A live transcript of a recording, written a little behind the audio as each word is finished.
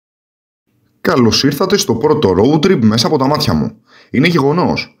καλώς ήρθατε στο πρώτο road trip μέσα από τα μάτια μου. Είναι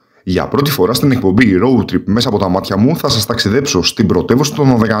γεγονός. Για πρώτη φορά στην εκπομπή road trip μέσα από τα μάτια μου θα σας ταξιδέψω στην πρωτεύουσα των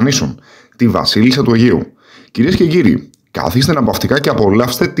Δωδεκανήσων, τη βασίλισσα του Αιγαίου. Κυρίες και κύριοι, καθίστε ναυαυτικά και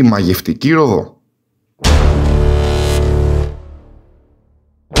απολαύστε τη μαγευτική Ρόδο.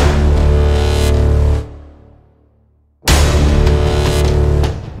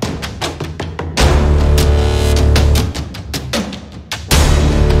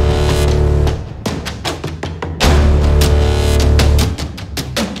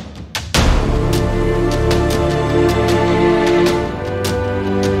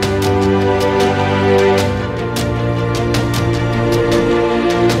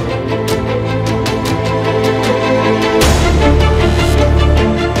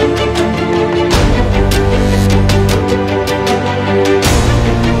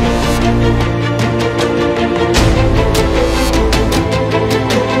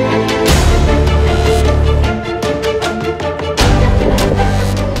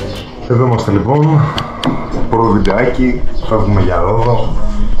 Εδώ είμαστε λοιπόν, πρώτο βιντεάκι, φεύγουμε για Ρόδο.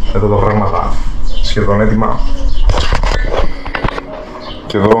 Εδώ τα πράγματα σχεδόν έτοιμα.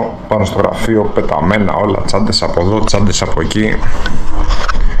 Και εδώ πάνω στο γραφείο πεταμένα όλα, τσάντες από εδώ, τσάντες από εκεί.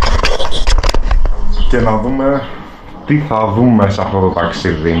 Και να δούμε τι θα δούμε σε αυτό το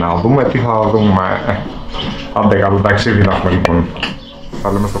ταξίδι, να δούμε τι θα δούμε. Άντε καλό ταξίδι να έχουμε λοιπόν,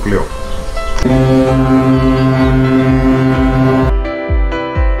 θα λέμε στο πλοίο.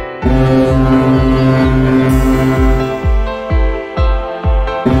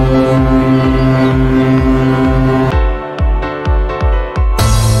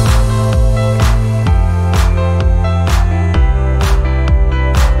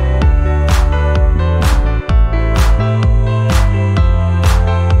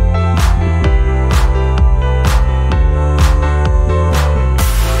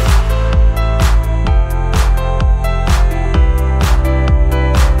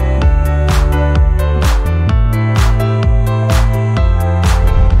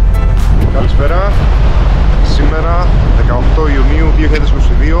 Σήμερα, 18 Ιουνίου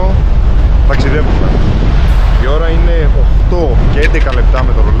 2022, ταξιδεύουμε. Η ώρα είναι 8 και 11 λεπτά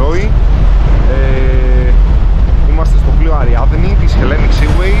με το ρολόι. Είμαστε στο πλοίο Αριάδνη της Hellenic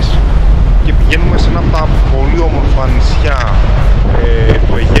Seaways και πηγαίνουμε σε ένα από τα πολύ όμορφα νησιά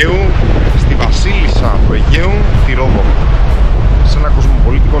του Αιγαίου, στη βασίλισσα του Αιγαίου, τη Ρόδο. Σε ένα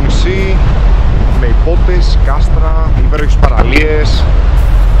κοσμοπολιτικό νησί με υπότες, κάστρα, υπέροχες παραλίες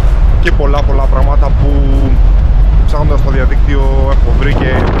και πολλά πράγματα που ψάχνοντας στο διαδίκτυο έχω βρει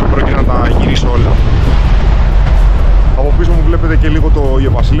και πρόκειται να τα γυρίσω όλα. Από πίσω μου βλέπετε και λίγο το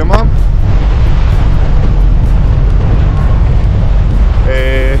Ιωβασίλεμα.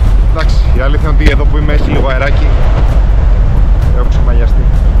 Εντάξει, η αλήθεια είναι ότι εδώ που είμαι έχει λίγο αεράκι. Έχω ξεμαγιαστεί.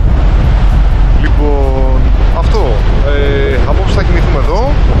 Λοιπόν, αυτό. Απόψε θα κοιμηθούμε εδώ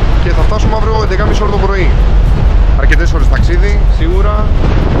και θα φτάσουμε αύριο 11.30 ώρα το πρωί. Αρκετές ώρες ταξίδι, σίγουρα,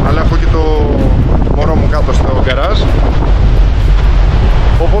 αλλά έχω και το μωρό μου κάτω στο γκαράζ.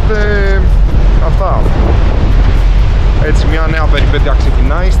 Οπότε, αυτά. Έτσι μια νέα περιπέτεια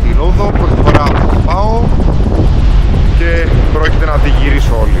ξεκινάει στη Ρόδο, πρώτη φορά θα πάω και πρόκειται να τη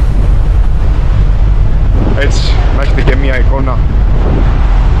γυρίσω όλη. Έτσι, να έχετε και μια εικόνα.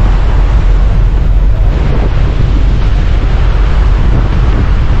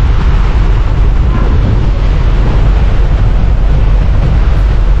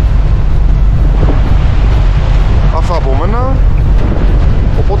 Αυτά από μένα.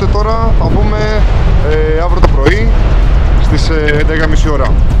 Οπότε τώρα θα πούμε αύριο το πρωί στις 11.30 ώρα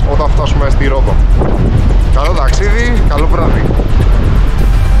όταν φτάσουμε στη Ρόδο. Καλό ταξίδι, καλό βράδυ.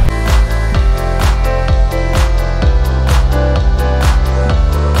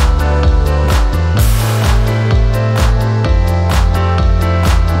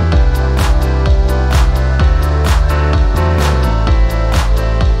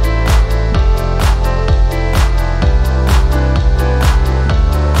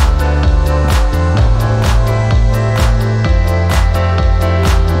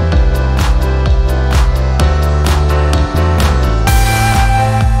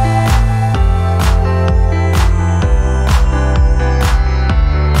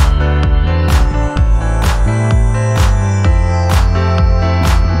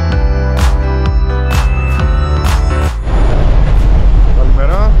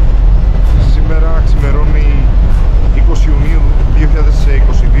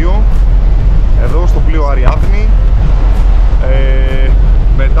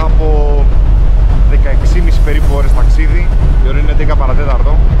 περίπου ώρες ταξίδι, η ώρα είναι 11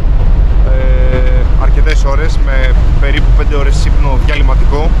 παρατέταρτο. Αρκετές ώρες με περίπου 5 ώρες ύπνο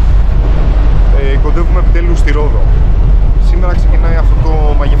διαλυματικό. κοντεύουμε επιτέλους στη Ρόδο. Σήμερα ξεκινάει αυτό το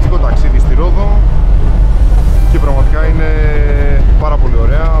μαγευτικό ταξίδι στη Ρόδο και πραγματικά είναι πάρα πολύ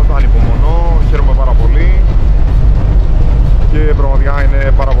ωραία, ανυπομονώ, χαίρομαι πάρα πολύ και πραγματικά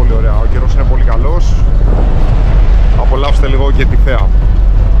είναι πάρα πολύ ωραία. Ο καιρός είναι πολύ καλός, απολαύστε λίγο και τη θέα.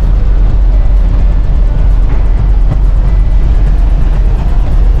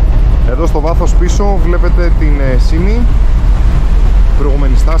 Εδώ στο βάθος πίσω βλέπετε την Σίμη,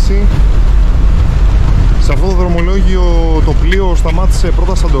 προηγούμενη στάση. Σε αυτό το δρομολόγιο το πλοίο σταμάτησε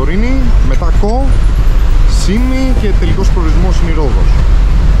πρώτα Σαντορίνη, μετά Κο, Σίμη και τελικός προορισμός είναι η Ρόδος.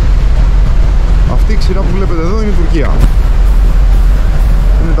 Αυτή η ξηρά που βλέπετε εδώ είναι η Τουρκία.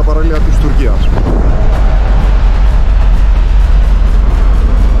 Είναι τα παράλια της Τουρκίας.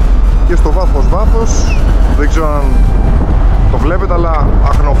 Και στο βάθος, δεν ξέρω αν το βλέπετε, αλλά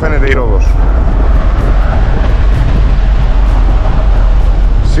αχνοφαίνεται η Ρόδος.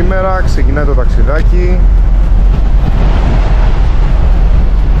 Σήμερα ξεκινάει το ταξιδάκι.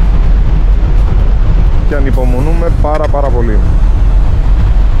 Και ανυπομονούμε πάρα πολύ.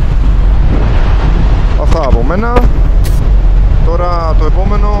 Αυτά από μένα. Τώρα το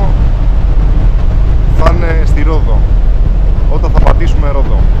επόμενο θα είναι στη Ρόδο, όταν θα πατήσουμε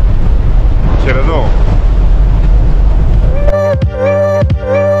Ρόδο. Χαιρετώ.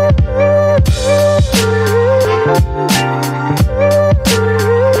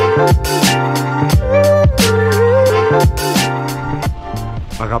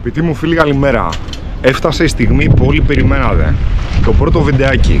 Αγαπητοί μου φίλοι, καλημέρα. Έφτασε η στιγμή που όλοι περιμένατε. Το πρώτο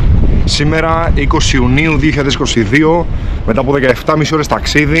βιντεάκι. Σήμερα 20 Ιουνίου 2022, μετά από 17,5 ώρες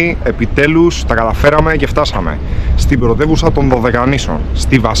ταξίδι, επιτέλους τα καταφέραμε και φτάσαμε στην πρωτεύουσα των Δωδεκανήσων,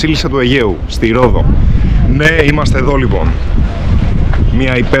 στη βασίλισσα του Αιγαίου, στη Ρόδο. Ναι, είμαστε εδώ λοιπόν.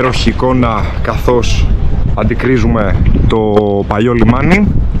 Μια υπέροχη εικόνα καθώς αντικρίζουμε το παλιό λιμάνι.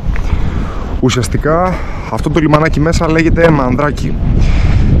 Ουσιαστικά αυτό το λιμανάκι μέσα λέγεται Μανδράκι.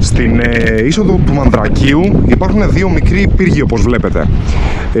 Στην είσοδο του Μανδρακίου υπάρχουν δύο μικροί πύργοι, όπως βλέπετε.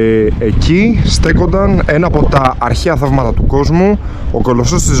 Εκεί στέκονταν ένα από τα αρχαία θαύματα του κόσμου, ο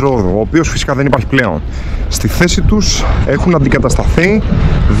κολοσσός της Ρόδου, ο οποίος φυσικά δεν υπάρχει πλέον. Στη θέση τους έχουν αντικατασταθεί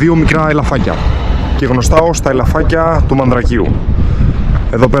δύο μικρά ελαφάκια και γνωστά ως τα ελαφάκια του Μανδρακίου.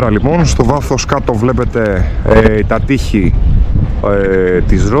 Εδώ πέρα λοιπόν, στο βάθος κάτω βλέπετε τα τείχη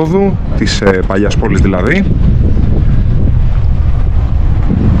της Ρόδου, της παλιάς πόλης δηλαδή.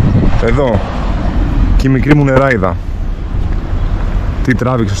 Εδώ και η μικρή μου νεράιδα. Τι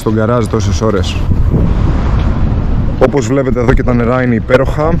τράβηξε στον γκαράζ τόσες ώρες. Όπως βλέπετε εδώ και τα νερά είναι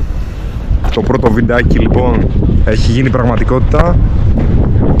υπέροχα. Το πρώτο βιντεάκι λοιπόν έχει γίνει πραγματικότητα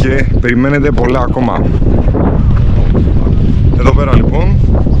και περιμένετε πολλά ακόμα. Εδώ πέρα λοιπόν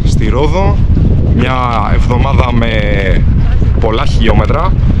στη Ρόδο, μια εβδομάδα με πολλά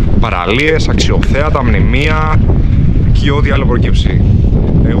χιλιόμετρα, παραλίες, αξιοθέατα, μνημεία και ό,τι άλλο προκύψει.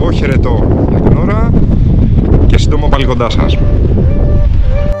 Εγώ χαιρετώ για την ώρα και σύντομα πάλι κοντά σας.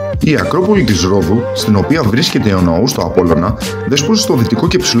 Η Ακρόπολη της Ρόδου, στην οποία βρίσκεται ο ναός του Απόλλωνα, δέσποζε στο δυτικό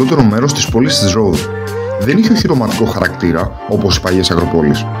και ψηλότερο μέρος της πόλης της Ρόδου. Δεν είχε οχυρωματικό χαρακτήρα όπως οι παλιές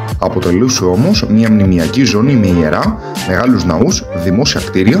Ακροπόλεις. Αποτελούσε όμως μια μνημειακή ζώνη με ιερά, μεγάλους ναούς, δημόσια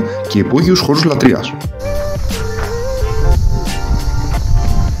κτίρια και υπόγειους χώρους λατρείας.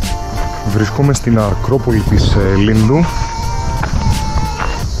 Βρισκόμαι στην Ακρόπολη της Λίνδου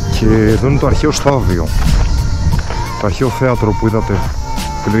και εδώ είναι το αρχαίο στάδιο. Το αρχαίο θέατρο που είδατε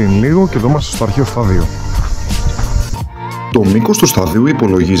πριν λίγο και εδώ είμαστε στο αρχαίο στάδιο. Το μήκος του σταδίου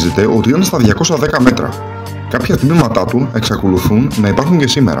υπολογίζεται ότι ήταν στα 210 μέτρα. Κάποια τμήματά του εξακολουθούν να υπάρχουν και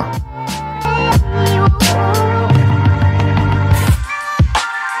σήμερα.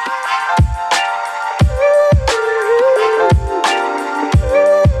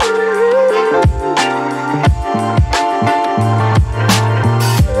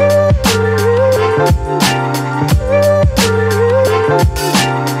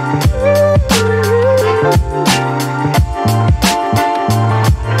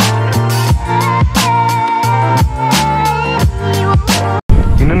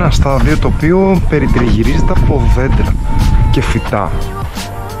 Στάδιο το οποίο περιτριγυρίζεται από δέντρα και φυτά,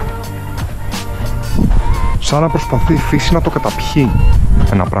 σαν να προσπαθεί η φύση να το καταπιεί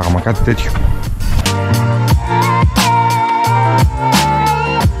ένα πράγμα, κάτι τέτοιο.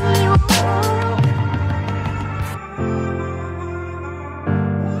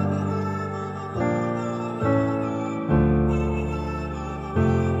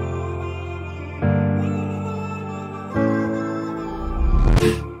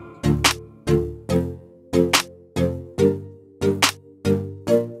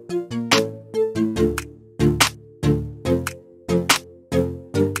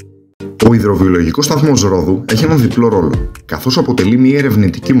 Ο υδροβιολογικός σταθμός Ρόδου έχει έναν διπλό ρόλο, καθώς αποτελεί μια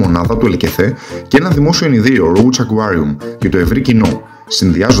ερευνητική μονάδα του ΕΛΚΕΘΕ και ένα δημόσιο ενιδρίο Roach Aquarium για το ευρύ κοινό,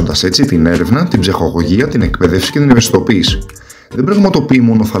 συνδυάζοντας έτσι την έρευνα, την ψυχαγωγία, την εκπαίδευση και την ευαισθητοποίηση. Δεν πραγματοποιεί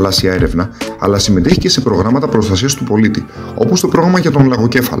μόνο θαλάσσια έρευνα, αλλά συμμετέχει και σε προγράμματα προστασίας του πολίτη, όπως το πρόγραμμα για τον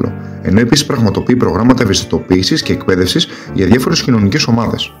λαγοκέφαλο, ενώ επίσης πραγματοποιεί προγράμματα ευαισθητοποίησης και εκπαίδευσης για διάφορες κοινωνικές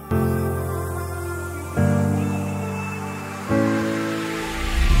ομάδες.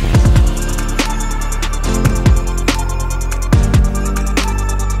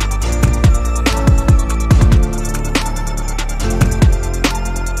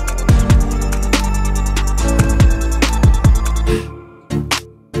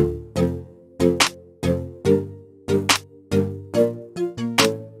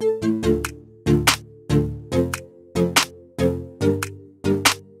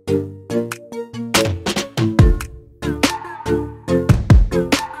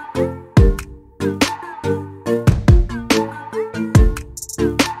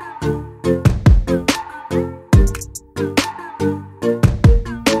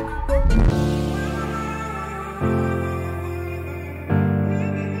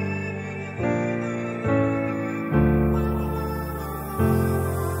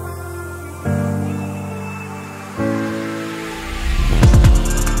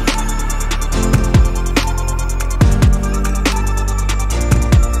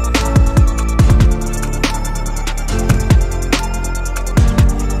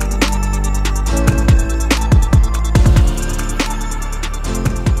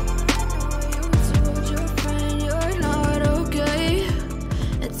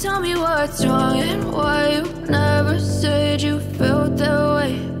 what's wrong and why you never said you felt that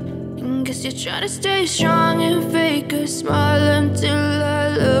way. And guess you're trying to stay strong and fake a smile until I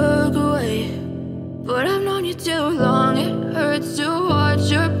look away. But I've known you too long, it hurts to watch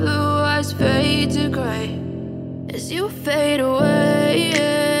your blue eyes fade to gray as you fade away,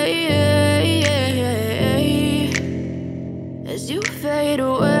 as you fade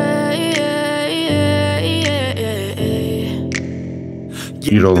away.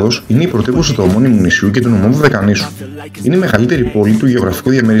 Η Ρόδος είναι η πρωτεύουσα του ομώνυμου νησιού και του νομού Δωδεκανήσων. Είναι η μεγαλύτερη πόλη του γεωγραφικού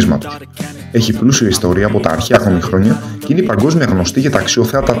διαμερίσματος. Έχει πλούσια ιστορία από τα αρχαία χρόνια και είναι η παγκόσμια γνωστή για τα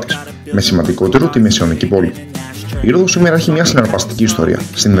αξιοθέατά της, με σημαντικότερο τη μεσαιωνική πόλη. Η Ρόδος σήμερα έχει μια συναρπαστική ιστορία,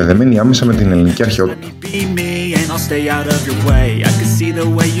 συνδεδεμένη άμεσα με την ελληνική αρχαιότητα.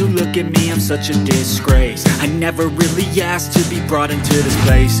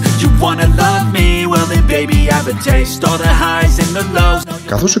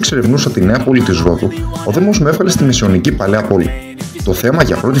 Καθώς εξερευνούσα τη νέα πόλη της Ρόδου, ο δαίμος με έβγαλε στη μεσαιωνική παλαιά πόλη. Το θέμα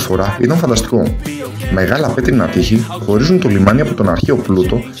για πρώτη φορά ήταν φανταστικό. Μεγάλα πέτρινα τείχη χωρίζουν το λιμάνι από τον αρχαίο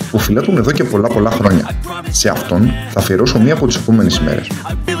πλούτο που φυλάττουν εδώ και πολλά χρόνια. Σε αυτόν θα αφιερώσω μία από τις επόμενες ημέρες.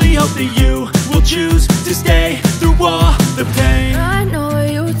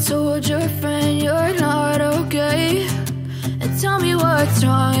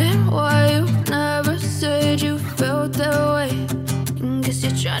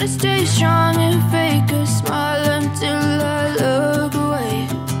 Try to stay strong and fake a smile until I look away.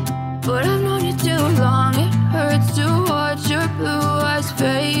 But I've known you too long, it hurts to watch your blue eyes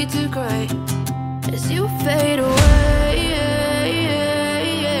fade to gray as you fade away,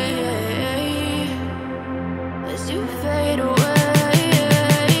 as you fade away,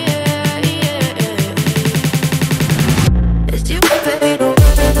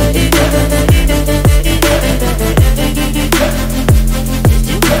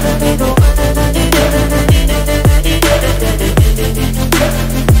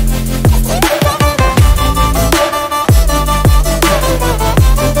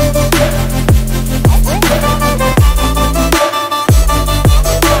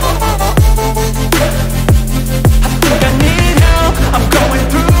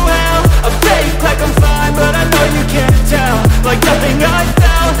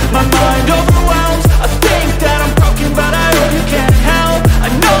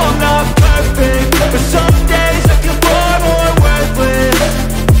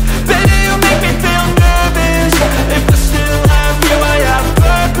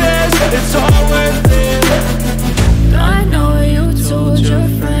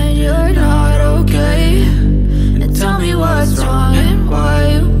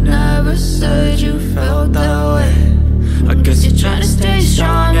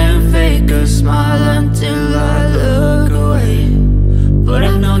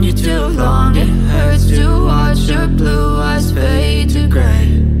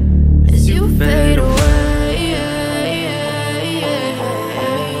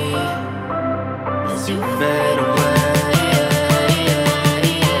 as you fade away.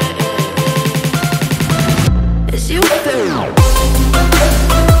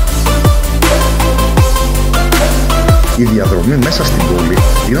 Η διαδρομή μέσα στην πόλη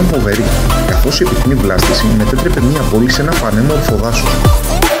ήταν φοβερή, καθώς η πυκνή βλάστηση μετέτρεπε μια πόλη σε ένα πανέμορφο δάσος.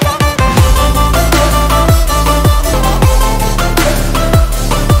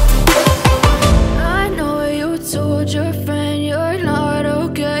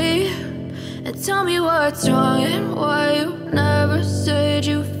 What's wrong and why you never said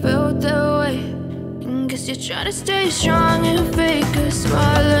you felt that way? Guess you're trying to stay strong and fake a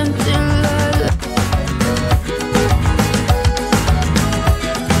smile until I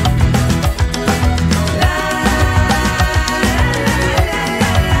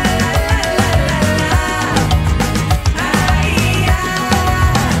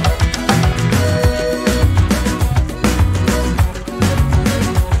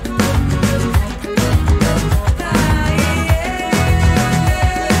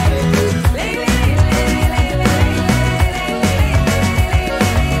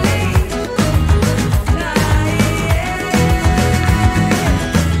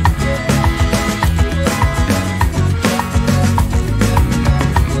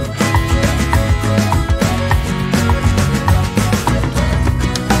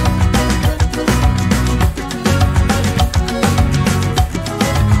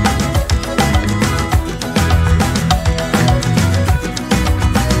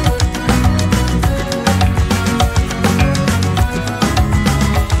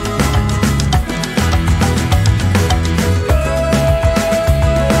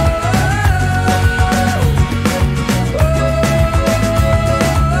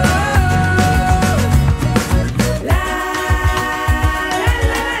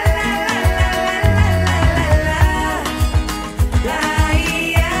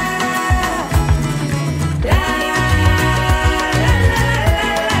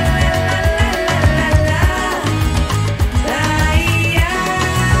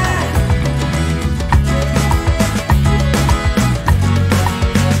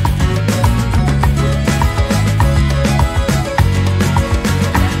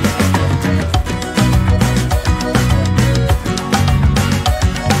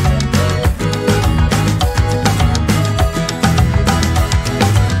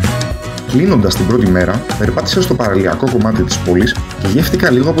Κλείνοντας την πρώτη μέρα, περπάτησα στο παραλιακό κομμάτι της πόλης και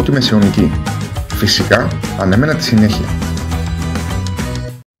γεύτηκα λίγο από τη μεσαιωνική. Φυσικά, ανέμενα τη συνέχεια.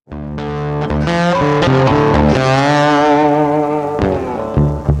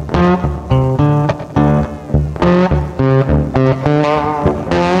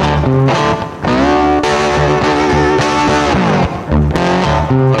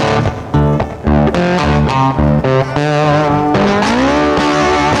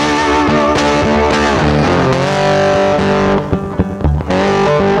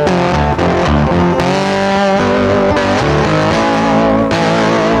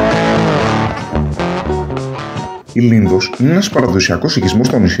 Η Λίνδος είναι ένας παραδοσιακός οικισμός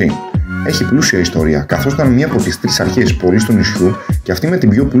στο νησί. Έχει πλούσια ιστορία, καθώς ήταν μία από τις 3 αρχαίες πόλεις του νησιού και αυτή με την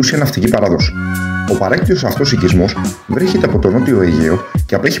πιο πλούσια ναυτική παράδοση. Ο παράκτιος αυτός οικισμός βρέχεται από το νότιο Αιγαίο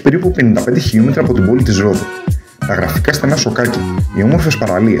και απέχει περίπου 55 χιλιόμετρα από την πόλη της Ρόδο. Τα γραφικά στενά σοκάκια, οι όμορφες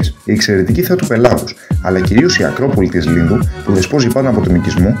παραλίες, η εξαιρετική θέα του πελάγους, αλλά κυρίως η Ακρόπολη της Λίνδου που δεσπόζει πάνω από τον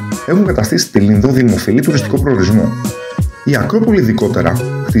οικισμό, έχουν καταστήσει τη Λίνδο δημοφιλή τουριστικό προορισμό. Η Ακρόπολη ειδικότερα,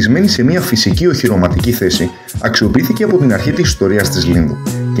 χτισμένη σε μια φυσική οχυρωματική θέση, αξιοποιήθηκε από την αρχή της ιστορίας της Λίνδου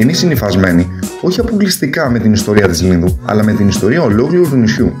και είναι συνυφασμένη όχι αποκλειστικά με την ιστορία της Λίνδου, αλλά με την ιστορία ολόκληρου του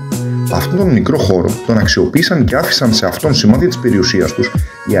νησιού. Αυτόν τον μικρό χώρο τον αξιοποίησαν και άφησαν σε αυτόν σημάδια της περιουσίας τους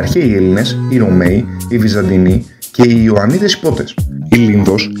οι αρχαίοι Έλληνες, οι Ρωμαίοι, οι Βυζαντινοί και οι Ιωαννίτες υπότες. Η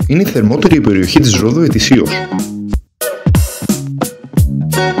Λίνδος είναι η θερμότερη περιοχή της Ρόδου ετησίως.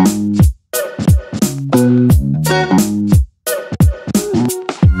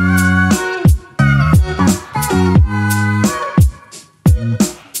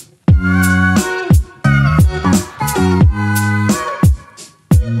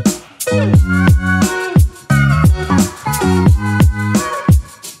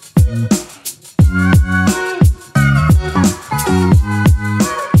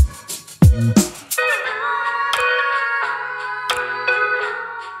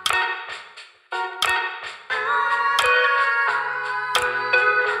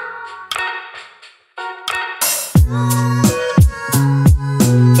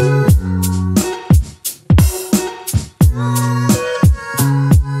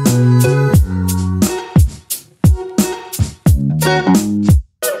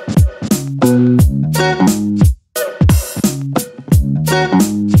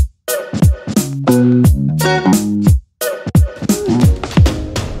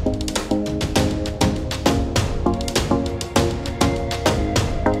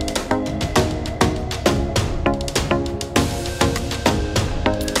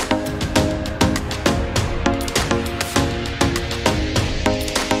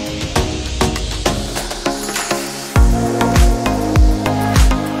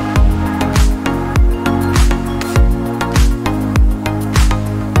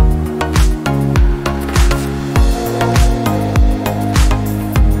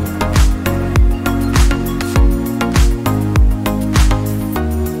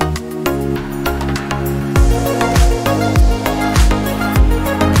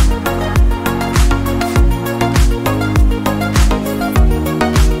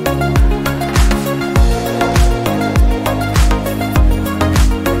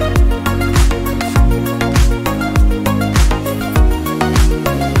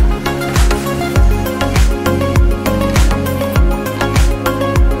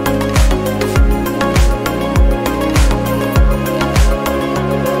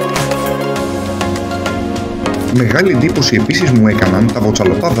 Μεγάλη εντύπωση επίσης μου έκαναν τα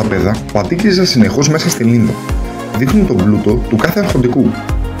βοτσαλωτά δάπεδα που αντίκριζαν συνεχώς μέσα στη Λίνδο. Δείχνουν τον πλούτο του κάθε αρχοντικού.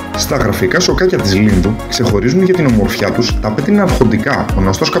 Στα γραφικά σοκάκια της Λίνδου ξεχωρίζουν για την ομορφιά τους τα πέτρινα αρχοντικά,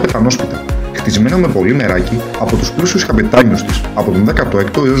 γνωστός καπετανόσπιτα, χτισμένα με πολύ νεράκι από τους πλούσιους καπετάνιους της από τον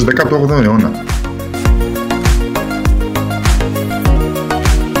 16ο έως 18ο αιώνα.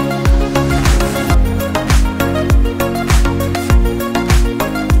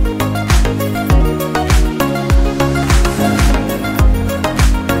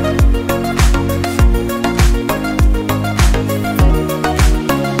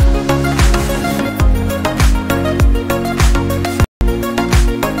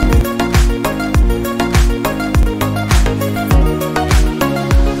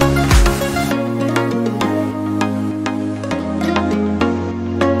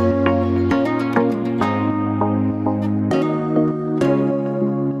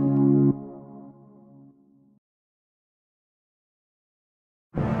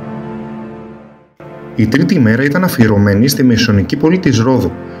 Η τρίτη ημέρα ήταν αφιερωμένη στη μεσαιωνική πόλη της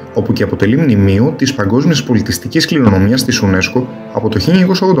Ρόδο, όπου και αποτελεί μνημείο της παγκόσμιας πολιτιστικής κληρονομιάς της UNESCO από το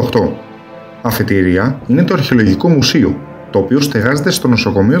 1988. Αφετηρία είναι το Αρχαιολογικό Μουσείο, το οποίο στεγάζεται στο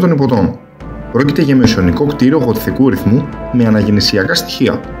νοσοκομείο των Υποτών. Πρόκειται για μεσαιωνικό κτίριο γοτθικού ρυθμού με αναγεννησιακά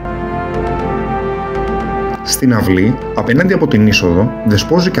στοιχεία. Στην αυλή, απέναντι από την είσοδο,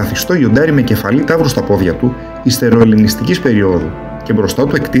 δεσπόζει καθιστό λιοντάρι με κεφαλή ταύρου στα πόδια του ιστεροελληνιστικής περίοδου και μπροστά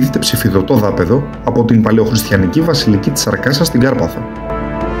του εκτίθεται ψηφιδωτό δάπεδο από την παλαιοχριστιανική βασιλική της Αρκάσας στην Κάρπαθο.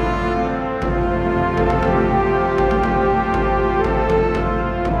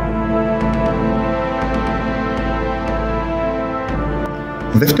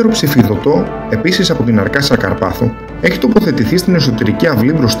 Δεύτερο ψηφιδωτό, επίσης από την Αρκάσα Καρπάθου, έχει τοποθετηθεί στην εσωτερική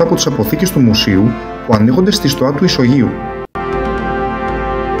αυλή μπροστά από τις αποθήκες του μουσείου που ανοίγονται στη στοά του Ισογείου.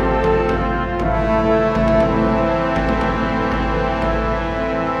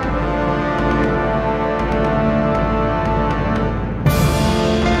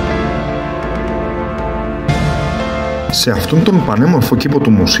 Σε αυτόν τον πανέμορφο κήπο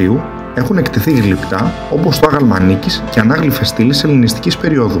του μουσείου έχουν εκτεθεί γλυπτά όπως το άγαλμα νίκης και ανάγλυφες στήλες ελληνιστικής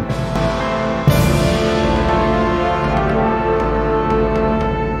περίοδου.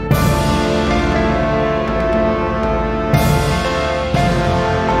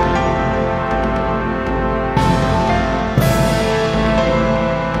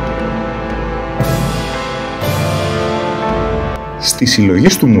 Στις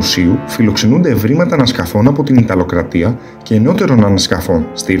συλλογές του μουσείου φιλοξενούνται ευρήματα ανασκαφών από την Ιταλοκρατία και νεότερων ανασκαφών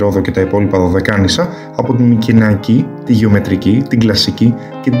στη Ρόδο και τα υπόλοιπα Δωδεκανήσα από την Μικεναϊκή, τη Γεωμετρική, την Κλασική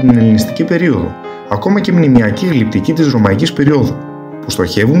και την Ελληνιστική περίοδο, ακόμα και μνημιακή γλυπτική της Ρωμαϊκής περίοδου, που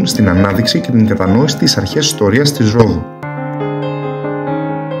στοχεύουν στην ανάδειξη και την κατανόηση της αρχαίας ιστορίας της Ρόδου.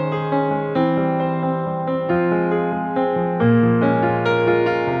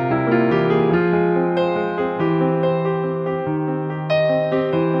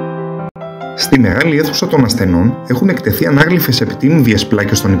 Στη μεγάλη αίθουσα των ασθενών έχουν εκτεθεί ανάγλυφες επιτίμβιες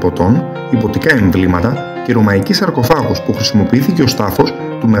πλάκες των Υποτών, υποτικά εμβλήματα και ρωμαϊκή σαρκοφάγος που χρησιμοποιήθηκε ως τάφος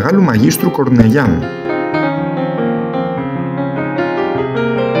του μεγάλου μαγίστρου Κορνελιάνου.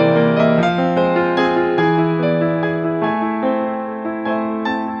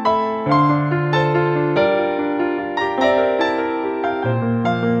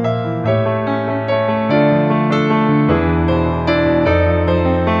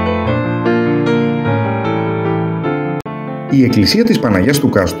 Η εκκλησία της Παναγιάς του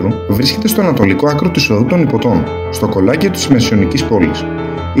Κάστρου βρίσκεται στο ανατολικό άκρο της οδού των Υποτών, στο κολάκιο της μεσαιωνικής πόλης.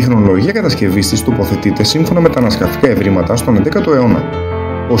 Η χρονολογία κατασκευής της τοποθετείται σύμφωνα με τα ανασκαφικά ευρήματα στον 11ο αιώνα.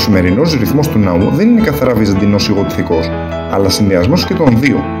 Ο σημερινός ρυθμός του ναού δεν είναι καθαρά βυζαντινός ή γοτθικός, αλλά συνδυασμός και των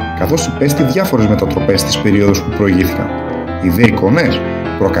δύο, καθώς υπέστη διάφορες μετατροπές στις περίοδους που προηγήθηκαν. Οι δε εικόνες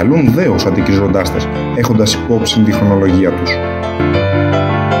προκαλούν δέος αντικριζοντάς τες, έχοντας υπόψη τη χρονολογία τους.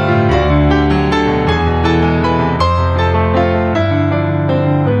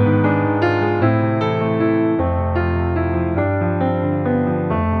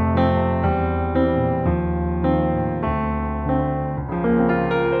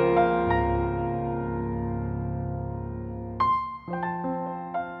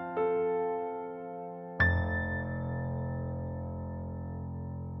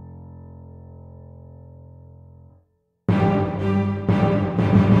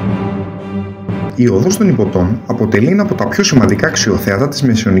 Η οδός των Υποτών αποτελεί ένα από τα πιο σημαντικά αξιοθέατα της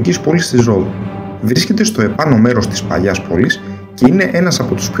μεσαιωνικής πόλης της Ρόδου. Βρίσκεται στο επάνω μέρος της παλιάς πόλης και είναι ένας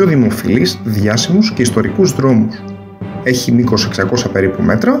από τους πιο δημοφιλείς, διάσημους και ιστορικούς δρόμους. Έχει μήκος 600 περίπου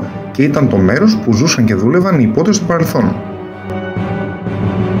μέτρα και ήταν το μέρος που ζούσαν και δούλευαν οι Υπότες στο παρελθόν.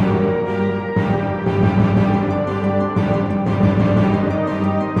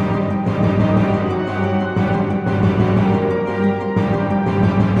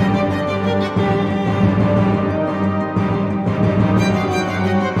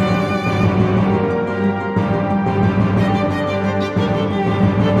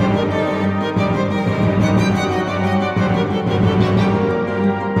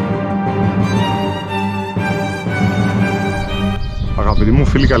 Αγαπητοί μου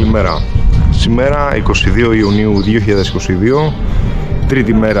φίλοι, καλημέρα. Σήμερα 22 Ιουνίου 2022,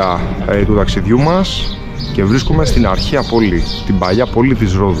 τρίτη μέρα του ταξιδιού μας και βρίσκομαι στην αρχαία πόλη, την παλιά πόλη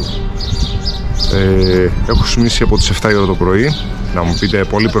της Ρόδου. Έχω ξυπνήσει από τις 7 η ώρα το πρωί, να μου πείτε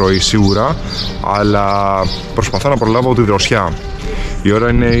πολύ πρωί σίγουρα, αλλά προσπαθώ να προλάβω τη δροσιά. Η ώρα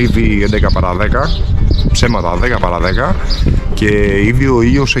είναι ήδη 11 παρά 10, ψέματα 10 παρά 10 και ήδη ο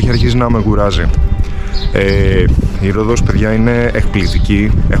ήλιος έχει αρχίσει να με κουράζει. Η Ρόδος, παιδιά, είναι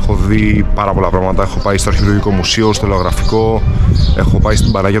εκπληκτική. Έχω δει πάρα πολλά πράγματα. Έχω πάει στο Αρχαιολογικό Μουσείο, στο Λεωγραφικό, έχω πάει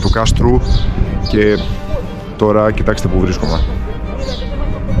στην παραλία του Κάστρου και τώρα κοιτάξτε που βρίσκομαι.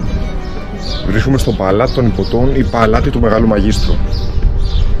 Βρίσκομαι στο Παλάτι των Υποτών ή Παλάτι του Μεγάλου Μαγίστρου.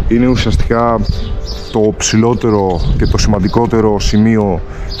 Είναι ουσιαστικά το ψηλότερο και το σημαντικότερο σημείο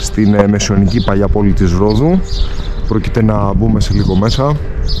στην μεσαιωνική παλιά πόλη της Ρόδου. Πρόκειται να μπούμε σε λίγο μέσα.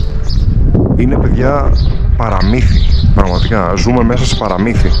 Είναι, παιδιά, παραμύθι. Πραγματικά ζούμε μέσα σε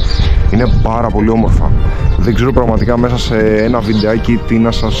παραμύθι. Είναι πάρα πολύ όμορφα. Δεν ξέρω πραγματικά μέσα σε ένα βιντεάκι τι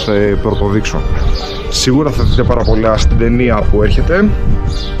να σας πρωτοδείξω. Σίγουρα θα δείτε πάρα πολλά στην ταινία που έρχεται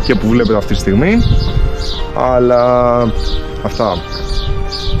και που βλέπετε αυτή τη στιγμή, αλλά αυτά.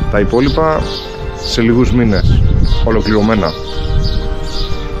 Τα υπόλοιπα σε λίγους μήνες, ολοκληρωμένα.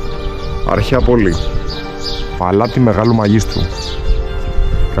 Αρχαία πόλη, Παλάτι Μεγάλου Μαγίστρου.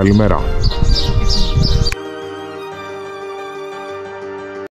 Καλημέρα.